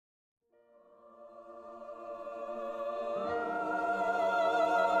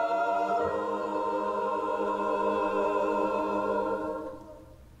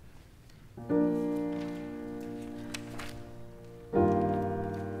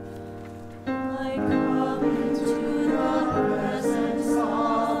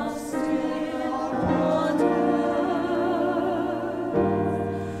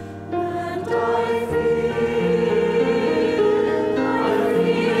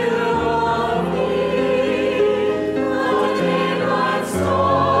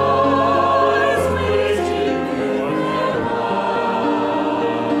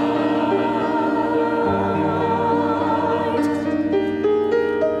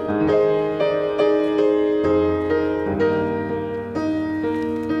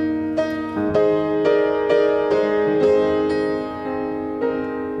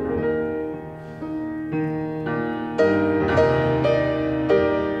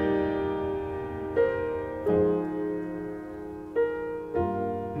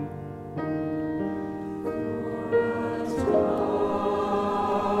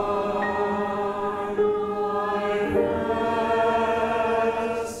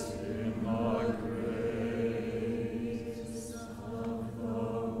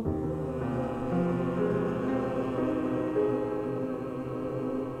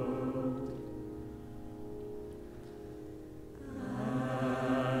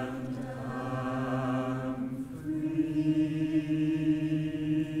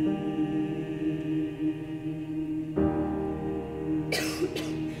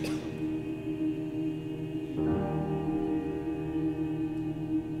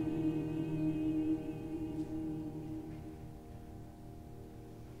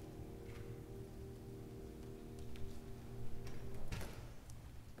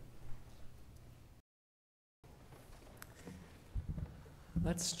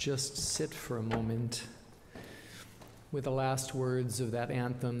Let's just sit for a moment with the last words of that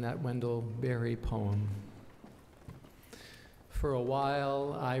anthem, that Wendell Berry poem. For a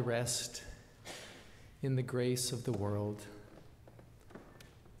while I rest in the grace of the world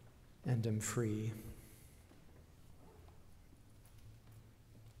and am free.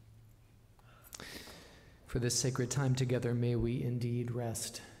 For this sacred time together, may we indeed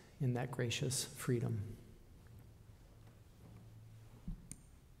rest in that gracious freedom.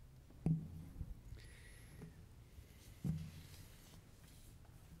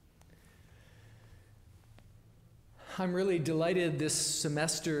 I'm really delighted this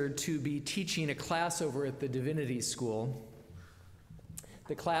semester to be teaching a class over at the Divinity School.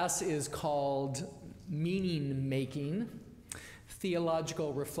 The class is called Meaning Making,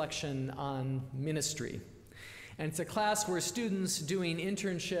 Theological Reflection on Ministry. And it's a class where students doing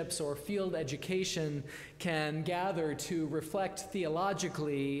internships or field education can gather to reflect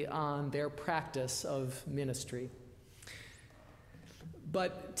theologically on their practice of ministry.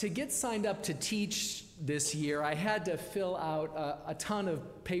 But to get signed up to teach this year, I had to fill out a ton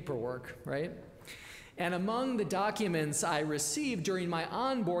of paperwork, right? And among the documents I received during my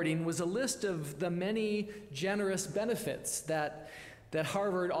onboarding was a list of the many generous benefits that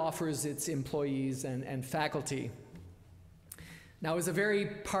Harvard offers its employees and faculty. Now, as a very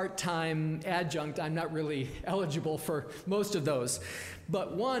part-time adjunct, I'm not really eligible for most of those.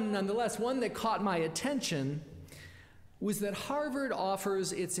 But nonetheless, one that caught my attention was that Harvard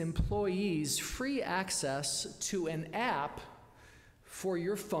offers its employees free access to an app for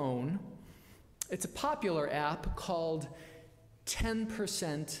your phone. It's a popular app called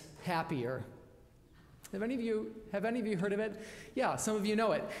 10% Happier. Have any of you heard of it? Yeah, some of you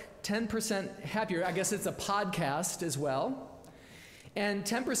know it. 10% Happier. I guess it's a podcast as well. And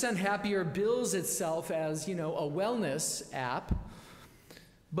 10% Happier bills itself as, a wellness app.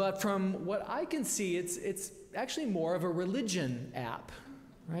 But from what I can see, it's actually more of a religion app,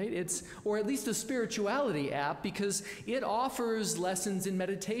 right? Or at least a spirituality app, because it offers lessons in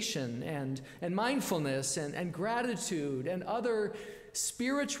meditation and mindfulness and gratitude and other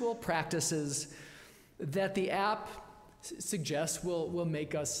spiritual practices that the app suggests will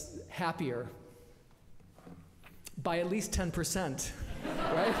make us happier by at least 10%,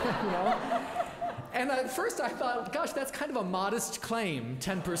 right? And at first I thought, gosh, that's kind of a modest claim,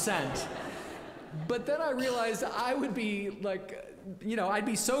 10%. But then I realized I would be I'd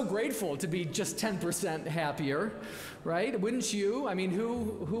be so grateful to be just 10% happier, right? Wouldn't you? I mean,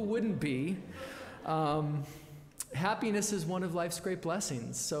 who wouldn't be? Happiness is one of life's great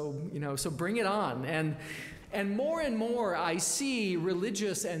blessings. So bring it on. And more I see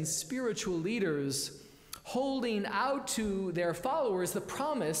religious and spiritual leaders holding out to their followers the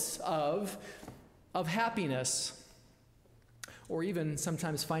promise of happiness, or even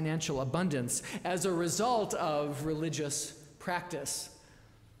sometimes financial abundance, as a result of religious practice.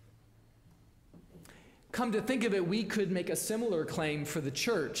 Come to think of it, we could make a similar claim for the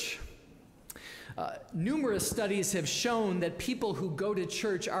church. Numerous studies have shown that people who go to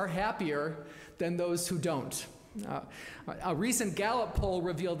church are happier than those who don't. A recent Gallup poll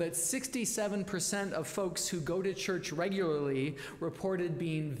revealed that 67% of folks who go to church regularly reported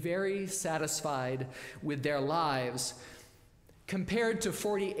being very satisfied with their lives, compared to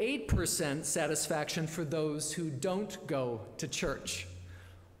 48% satisfaction for those who don't go to church.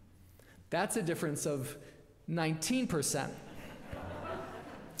 That's a difference of 19%.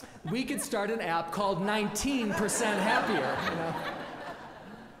 We could start an app called 19% Happier,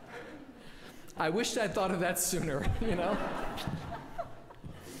 I wished I'd thought of that sooner,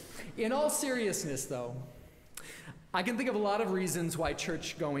 In all seriousness, though, I can think of a lot of reasons why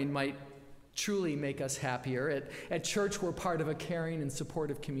church going might truly make us happier. At church, we're part of a caring and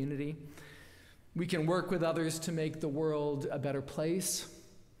supportive community. We can work with others to make the world a better place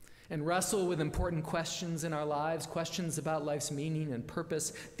and wrestle with important questions in our lives, questions about life's meaning and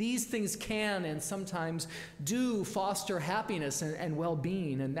purpose. These things can and sometimes do foster happiness and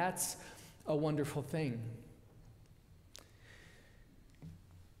well-being, and that's a wonderful thing.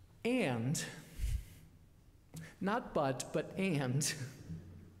 And, not but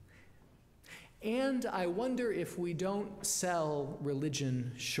and I wonder if we don't sell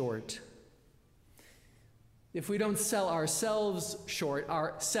religion short. If we don't sell ourselves short,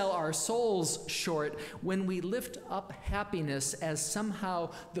 sell our souls short when we lift up happiness as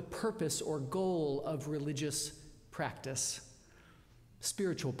somehow the purpose or goal of religious practice,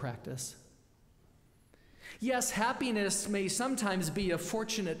 spiritual practice. Yes, happiness may sometimes be a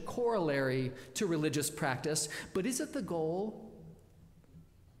fortunate corollary to religious practice, but is it the goal?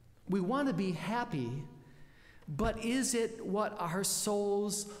 We want to be happy, but is it what our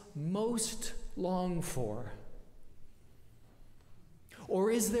souls most long for? Or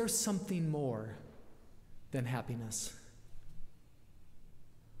is there something more than happiness?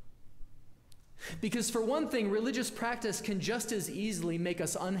 Because for one thing, religious practice can just as easily make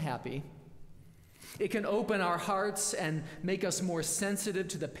us unhappy. It can open our hearts and make us more sensitive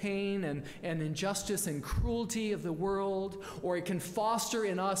to the pain and injustice and cruelty of the world, or it can foster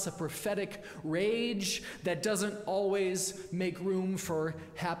in us a prophetic rage that doesn't always make room for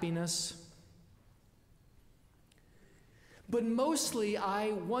happiness. But mostly,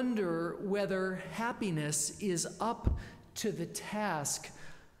 I wonder whether happiness is up to the task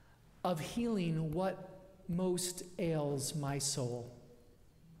of healing what most ails my soul.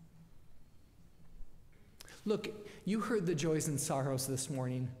 Look, you heard the joys and sorrows this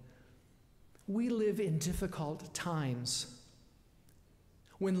morning. We live in difficult times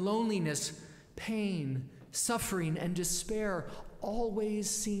when loneliness, pain, suffering, and despair always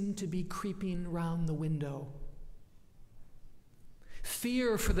seem to be creeping round the window.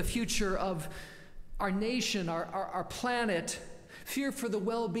 Fear for the future of our nation, our planet, fear for the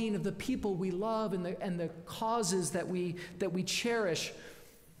well-being of the people we love and the causes that we cherish.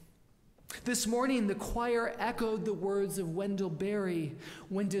 This morning, the choir echoed the words of Wendell Berry,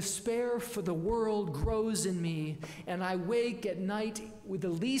 "When despair for the world grows in me, and I wake at night with the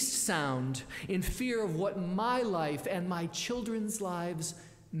least sound, in fear of what my life and my children's lives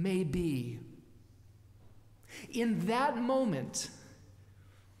may be." In that moment,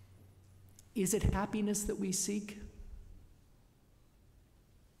 is it happiness that we seek?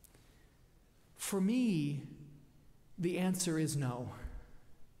 For me, the answer is no.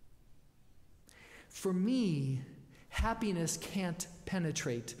 For me, happiness can't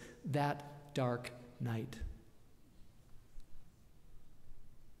penetrate that dark night.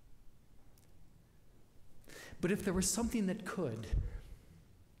 But if there was something that could,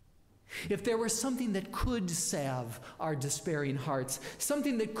 if there was something that could salve our despairing hearts,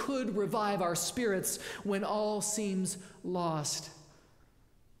 something that could revive our spirits when all seems lost,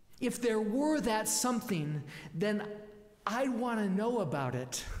 if there were that something, then I'd want to know about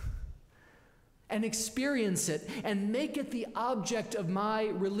it and experience it and make it the object of my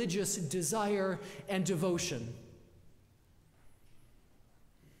religious desire and devotion.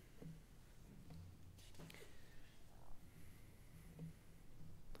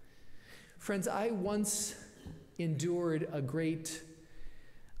 Friends, I once endured a great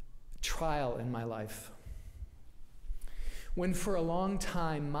trial in my life when for a long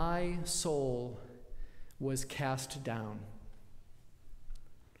time my soul was cast down.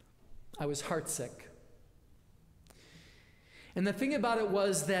 I was heartsick. And the thing about it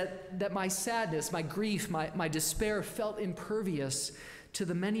was that my sadness, my grief, my despair felt impervious to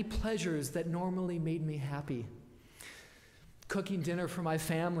the many pleasures that normally made me happy. Cooking dinner for my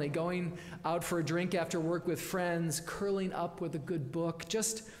family, going out for a drink after work with friends, curling up with a good book,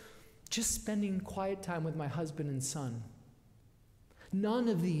 just spending quiet time with my husband and son. None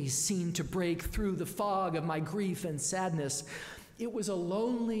of these seemed to break through the fog of my grief and sadness. It was a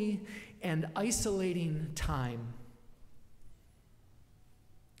lonely and isolating time.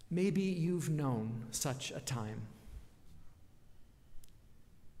 Maybe you've known such a time.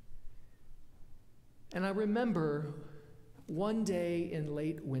 And I remember one day in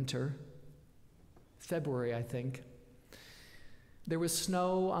late winter, February, I think, there was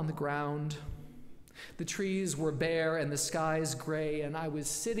snow on the ground. The trees were bare and the skies gray, and I was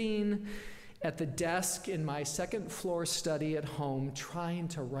sitting at the desk in my second floor study at home trying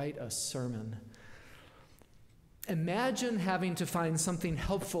to write a sermon. Imagine having to find something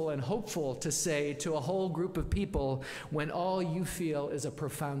helpful and hopeful to say to a whole group of people when all you feel is a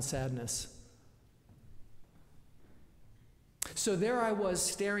profound sadness. So there I was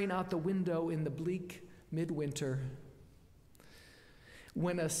staring out the window in the bleak midwinter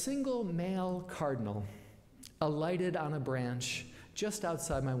when a single male cardinal alighted on a branch just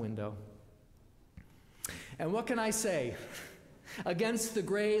outside my window. And what can I say? Against the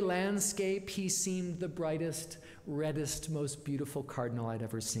gray landscape, he seemed the brightest, reddest, most beautiful cardinal I'd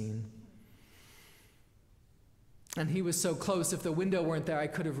ever seen. And he was so close, if the window weren't there, I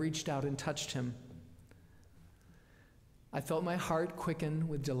could have reached out and touched him. I felt my heart quicken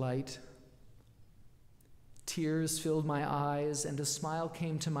with delight. Tears filled my eyes, and a smile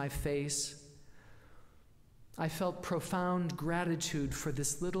came to my face. I felt profound gratitude for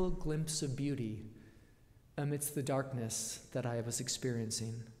this little glimpse of beauty amidst the darkness that I was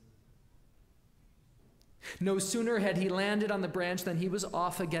experiencing. No sooner had he landed on the branch than he was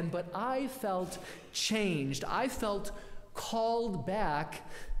off again, but I felt changed. I felt called back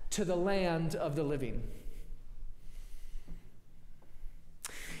to the land of the living.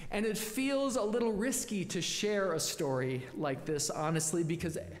 And it feels a little risky to share a story like this, honestly,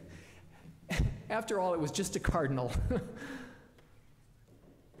 because after all, it was just a cardinal.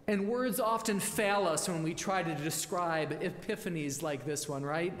 And words often fail us when we try to describe epiphanies like this one,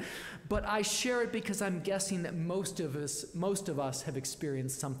 right? But I share it because I'm guessing that most of us have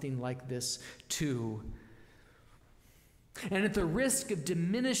experienced something like this too. And at the risk of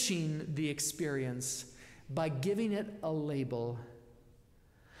diminishing the experience by giving it a label,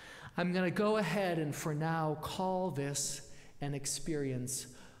 I'm going to go ahead and for now call this an experience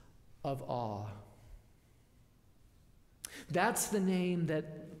of awe. That's the name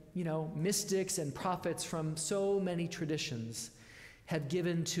that, mystics and prophets from so many traditions have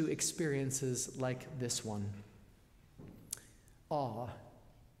given to experiences like this one. Awe.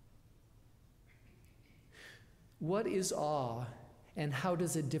 What is awe, and how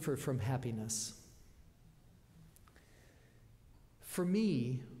does it differ from happiness? For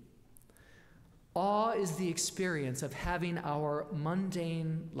me, awe is the experience of having our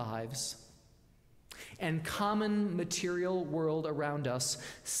mundane lives and common material world around us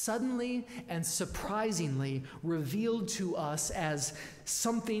suddenly and surprisingly revealed to us as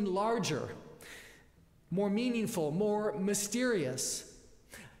something larger, more meaningful, more mysterious.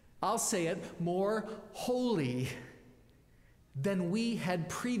 I'll say it, more holy than we had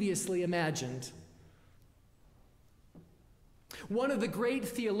previously imagined. One of the great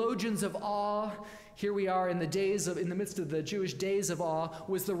theologians of awe, here we are in the midst of the Jewish days of awe,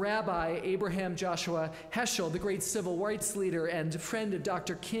 was the Rabbi Abraham Joshua Heschel, the great civil rights leader and friend of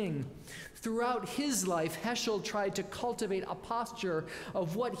Dr. King. Throughout his life, Heschel tried to cultivate a posture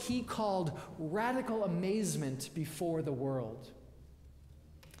of what he called radical amazement before the world.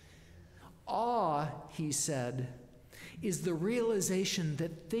 Awe, he said, is the realization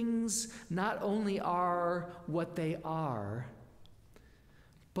that things not only are what they are,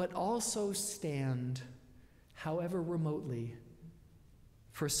 but also stand, however remotely,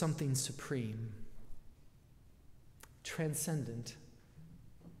 for something supreme, transcendent.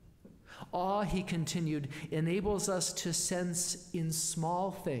 Awe, he continued, enables us to sense in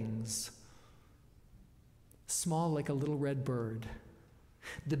small things, small like a little red bird,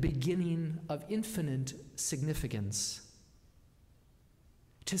 the beginning of infinite significance,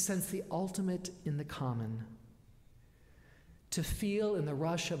 to sense the ultimate in the common, to feel in the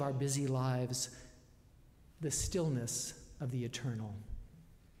rush of our busy lives the stillness of the eternal.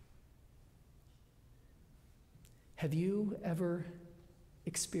 Have you ever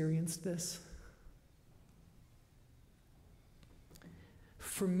experienced this?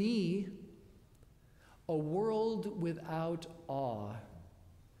 For me, a world without awe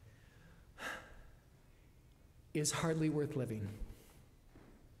is hardly worth living,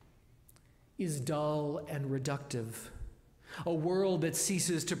 is dull and reductive. A world that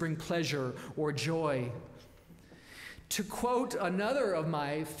ceases to bring pleasure or joy. To quote another of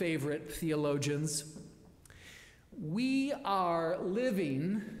my favorite theologians, we are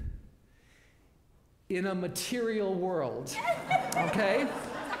living in a material world, okay?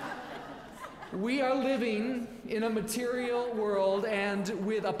 We are living in a material world, and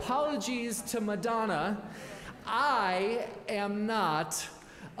with apologies to Madonna, I am not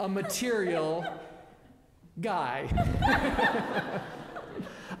a material guy.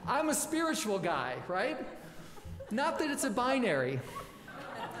 I'm a spiritual guy, right? Not that it's a binary.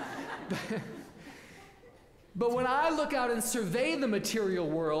 But when I look out and survey the material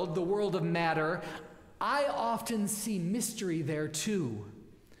world, the world of matter, I often see mystery there too,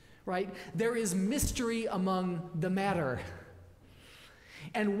 right? There is mystery among the matter.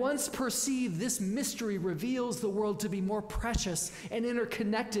 And once perceived, this mystery reveals the world to be more precious and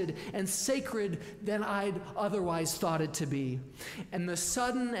interconnected and sacred than I'd otherwise thought it to be. And the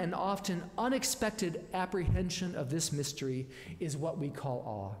sudden and often unexpected apprehension of this mystery is what we call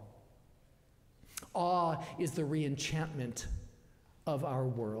awe. Awe is the re-enchantment of our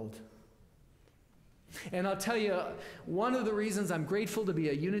world. And I'll tell you, one of the reasons I'm grateful to be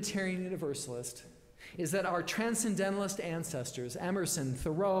a Unitarian Universalist is that our transcendentalist ancestors, Emerson,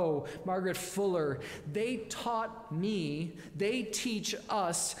 Thoreau, Margaret Fuller, they taught me, they teach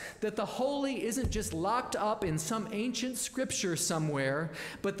us that the holy isn't just locked up in some ancient scripture somewhere,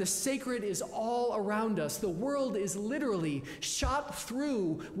 but the sacred is all around us. The world is literally shot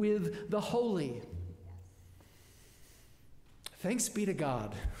through with the holy. Thanks be to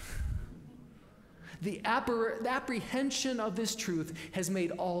God. The apprehension of this truth has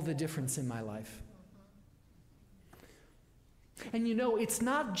made all the difference in my life. And it's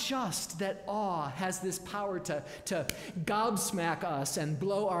not just that awe has this power to gobsmack us and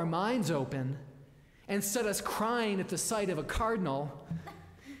blow our minds open and set us crying at the sight of a cardinal.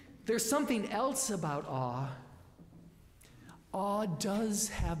 There's something else about awe. Awe does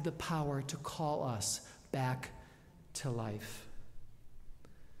have the power to call us back to life.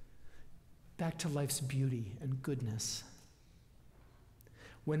 Back to life's beauty and goodness.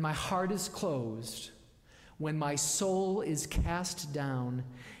 When my heart is closed, when my soul is cast down,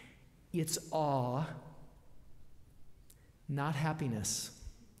 it's awe, not happiness,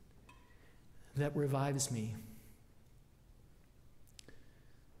 that revives me.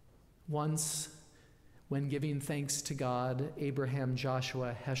 Once, when giving thanks to God, Abraham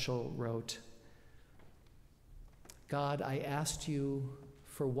Joshua Heschel wrote, "God, I asked you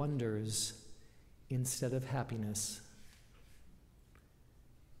for wonders instead of happiness,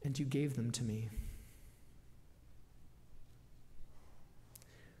 and you gave them to me."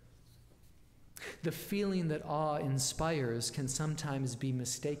 The feeling that awe inspires can sometimes be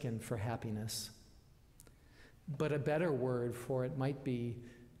mistaken for happiness, but a better word for it might be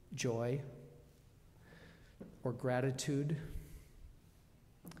joy or gratitude.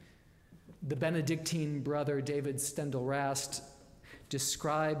 The Benedictine brother David Stendhal-Rast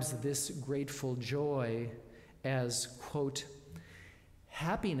describes this grateful joy as, quote,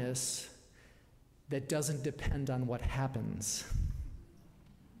 happiness that doesn't depend on what happens.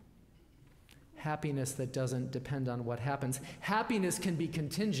 Happiness that doesn't depend on what happens. Happiness can be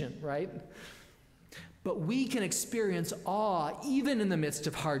contingent, right? But we can experience awe even in the midst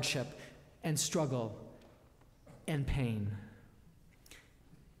of hardship and struggle and pain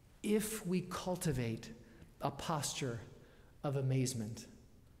if we cultivate a posture of amazement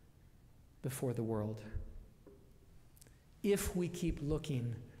before the world. If we keep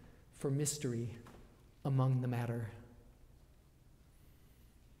looking for mystery among the matter.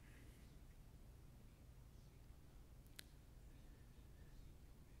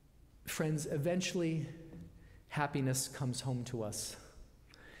 Friends, eventually happiness comes home to us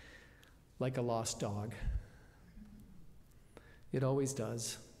like a lost dog. It always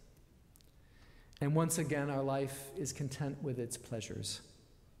does. And once again, our life is content with its pleasures.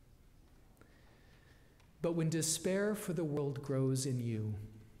 But when despair for the world grows in you,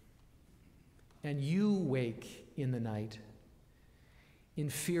 and you wake in the night in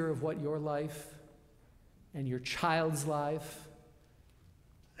fear of what your life and your child's life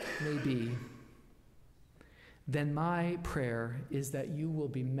may be, then my prayer is that you will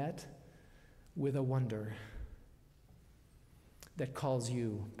be met with a wonder that calls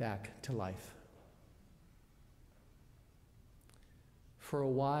you back to life. For a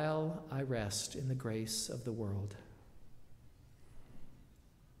while, I rest in the grace of the world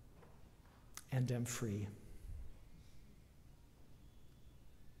and am free.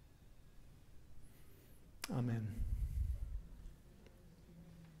 Amen.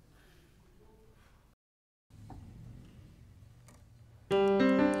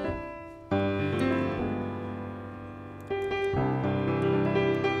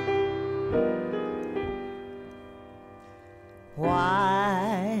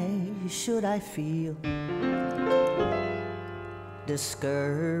 Why should I feel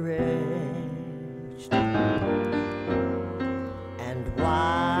discouraged? And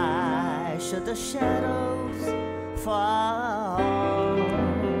why should the shadows fall?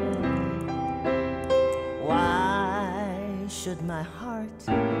 Why should my heart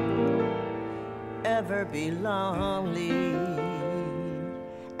ever be lonely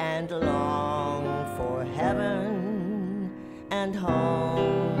and long for heaven and home?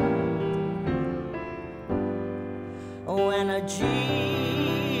 When a Jesus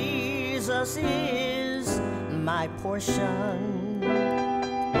is my portion,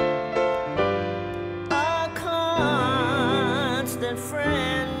 a constant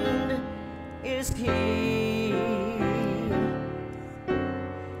friend is He.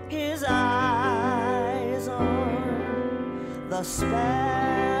 His eyes on the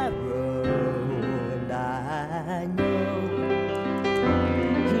sparrow, and I know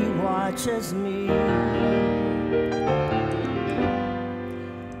He watches me.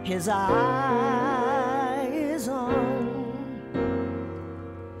 His eyes on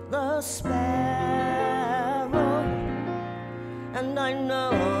the sparrow, and I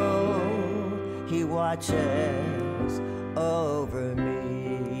know He watches over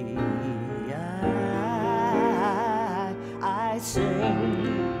me. I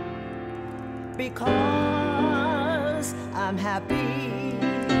sing because I'm happy.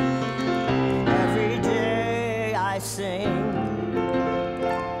 Every day I sing